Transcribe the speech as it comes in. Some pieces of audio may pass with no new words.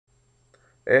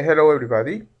Hello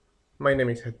everybody, my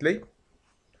name is Hetley.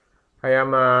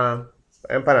 I'm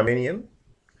Panamanian,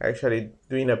 actually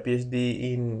doing a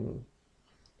PhD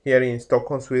here in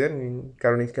Stockholm, Sweden, in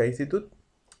Karolinska Institute.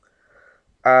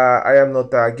 I am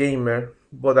not a gamer,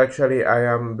 but actually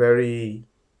I am very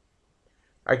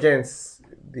against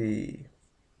the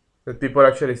that people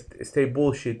actually stay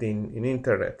bullshit in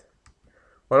internet.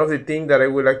 One of the things that I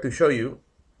would like to show you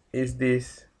is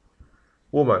this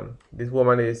woman. This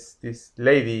woman is this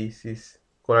lady. Is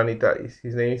called Anita.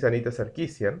 His name is Anita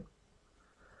Sarkeesian,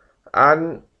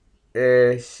 and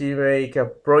she make a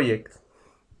project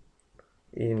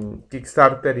in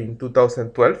Kickstarter in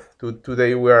 2012.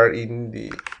 Today we are in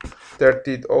the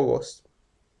 30th August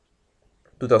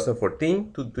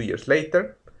 2014, two years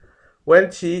later, when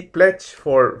she pledged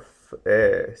for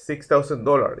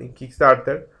 $6,000 in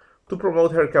Kickstarter to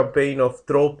promote her campaign of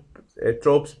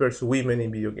tropes versus women in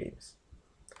video games.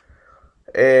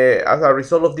 As a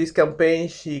result of this campaign,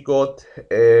 she got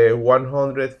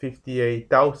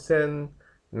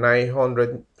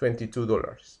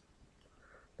 $158,922.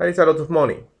 That is a lot of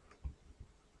money,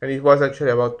 and it was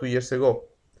actually about 2 years ago.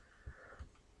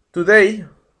 Today,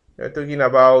 we're talking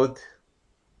about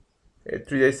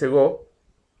 3 days ago,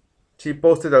 she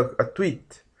posted a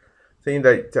tweet saying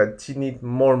that she needs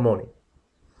more money.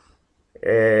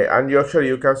 And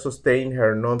you can sustain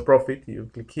her non-profit. You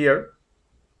click here,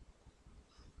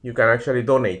 you can actually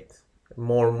donate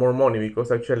more money,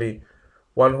 because actually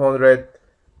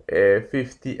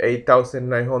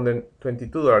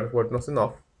 $158,922 was not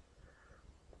enough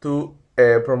to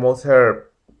promote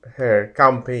her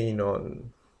campaign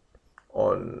on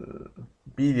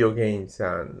video games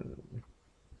and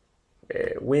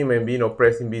women being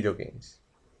oppressed in video games.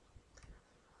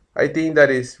 I think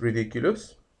that is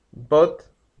ridiculous, but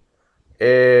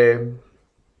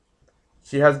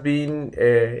she has been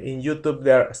in YouTube.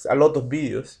 There's a lot of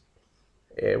videos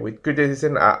with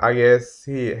criticism against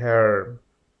her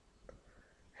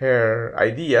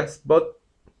ideas, but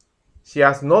she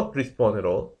has not responded at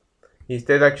all.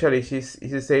 Instead, actually, she's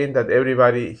saying that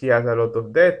she has a lot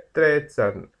of death threats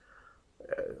and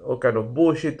all kind of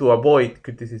bullshit to avoid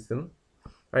criticism,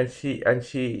 and she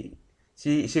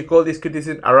called this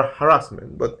criticism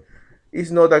harassment, but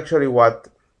it's not actually what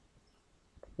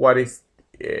is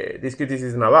this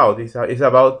criticism about. It's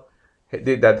about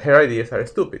that her ideas are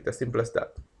stupid. As simple as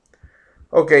that.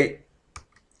 Okay,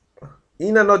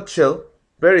 in a nutshell,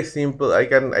 very simple. I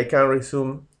can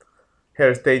resume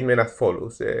her statement as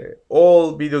follows: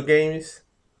 all video games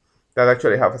that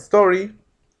actually have a story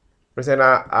present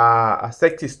a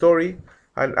sexy story,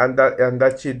 and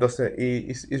that shit doesn't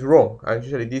is wrong. And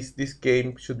usually this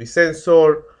game should be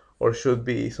censored or should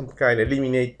be some kind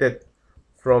eliminated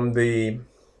from the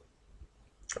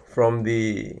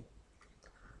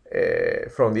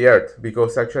earth,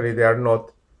 because actually they are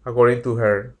not according to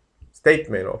her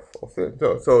statement of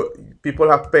so people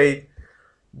have paid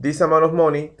this amount of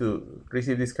money to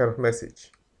receive this kind of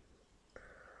message.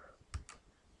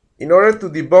 In order to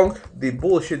debunk the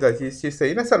bullshit that she's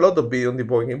saying, there's a lot of video on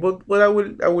debunking, but I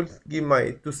will give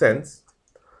my 2 cents.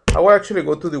 I will actually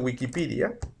go to the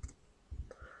Wikipedia,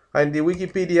 and the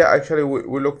Wikipedia actually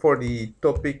will look for the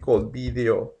topic called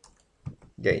video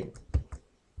game,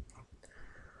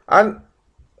 and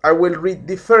I will read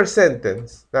the first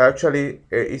sentence that actually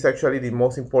is actually the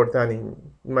most important in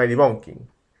my debunking.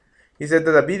 He said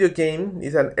that a video game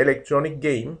is an electronic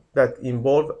game that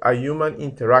involves a human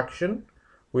interaction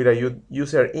with a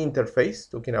user interface,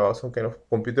 talking about some kind of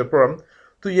computer program,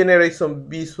 to generate some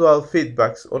visual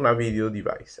feedbacks on a video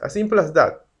device. As simple as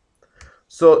that.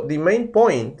 So the main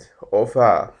point of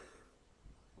a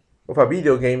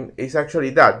video game is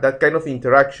actually that kind of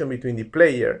interaction between the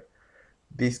player,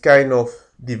 this kind of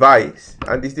device,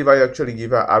 and this device actually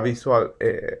give a visual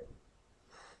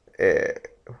a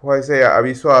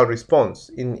visual response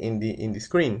in the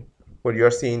screen where you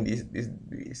are seeing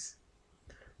this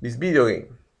video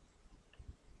game.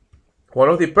 One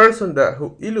of the person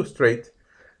who illustrate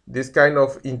this kind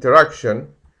of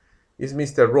interaction is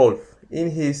Mr. Rolf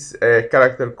in his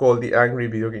character called the Angry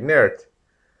Video Game Nerd.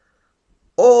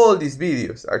 All these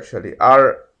videos actually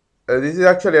are this is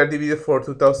actually a video for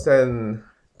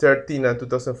 2013 and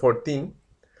 2014,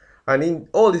 and in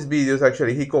all these videos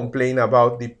actually he complained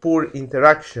about the poor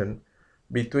interaction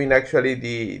between actually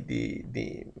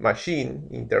the machine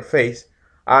interface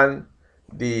and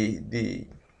the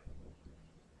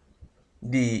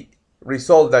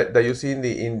result that you see in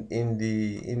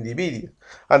the video.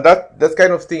 And that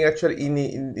kind of thing actually in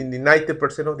the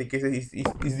 90% of the cases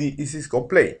is his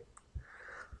complaint.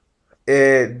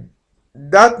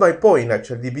 That's my point.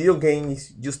 Actually, the video game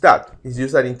is just that. It's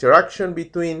just an interaction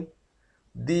between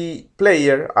the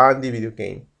player and the video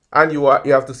game, and you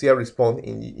have to see a response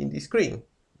in the screen,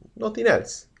 nothing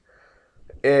else.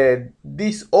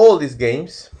 All these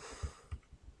games,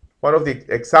 one of the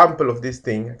example of this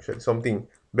thing, actually something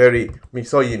very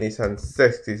misogynist and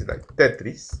sexist, like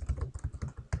Tetris.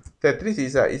 Tetris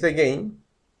is a game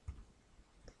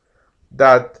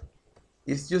that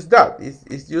is just that.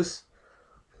 It's just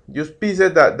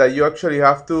pieces that you actually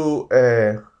have to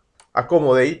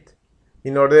accommodate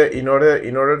in order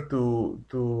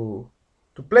to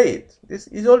play it. This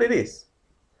is all it is,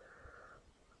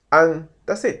 and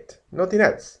that's it. Nothing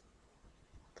else.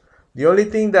 The only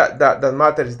thing that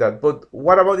matters is that. But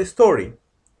what about the story?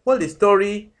 Well, the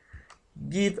story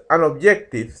gives an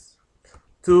objective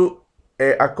to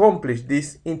accomplish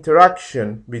this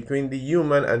interaction between the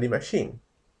human and the machine.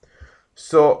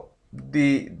 So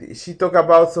she talked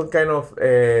about some kind of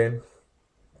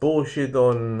bullshit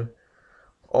on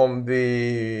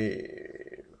the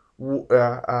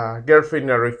girlfriend in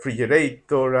a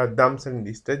refrigerator, a damsel in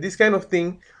distress. This kind of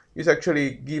thing is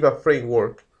actually give a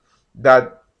framework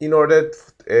that in order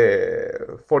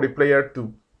for the player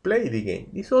to play the game.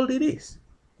 This is all it is,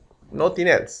 nothing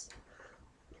else.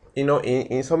 You know,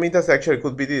 in some instances actually it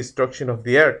could be the destruction of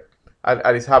the earth, and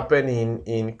it's happening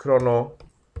in Chrono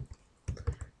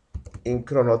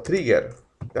Trigger.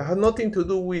 That has nothing to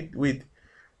do with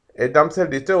a damsel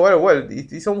distress. Well,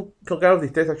 it is some kind of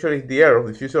distress actually is the earth,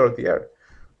 the future of the earth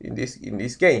in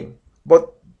this game.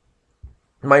 But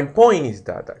my point is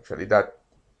that actually that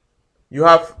you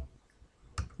are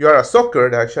a soccer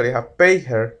that actually have paid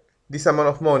her this amount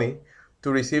of money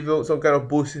to receive some kind of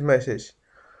bullshit message,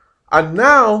 and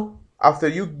now after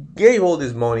you gave all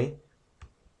this money,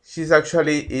 she's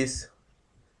actually is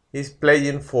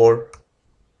playing for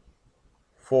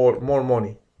more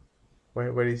money.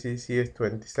 Where is it?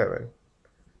 CS27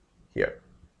 here.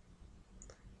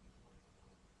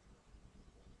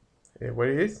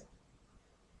 Where it is?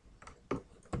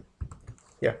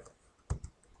 Yeah,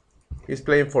 he's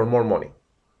playing for more money.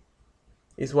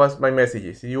 This was my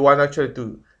messages. If you want actually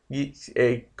to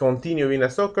continue being a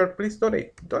soccer, please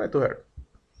donate to her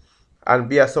and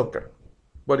be a soccer.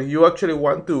 But if you actually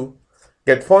want to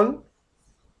get fun,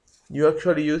 you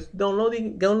actually use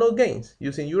download games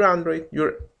using your Android,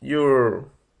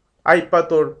 your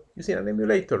iPad, or using an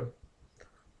emulator.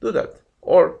 Do that,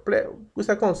 or play with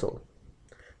a console.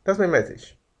 That's my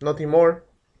message. Nothing more,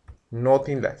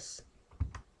 nothing less.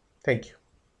 Thank you.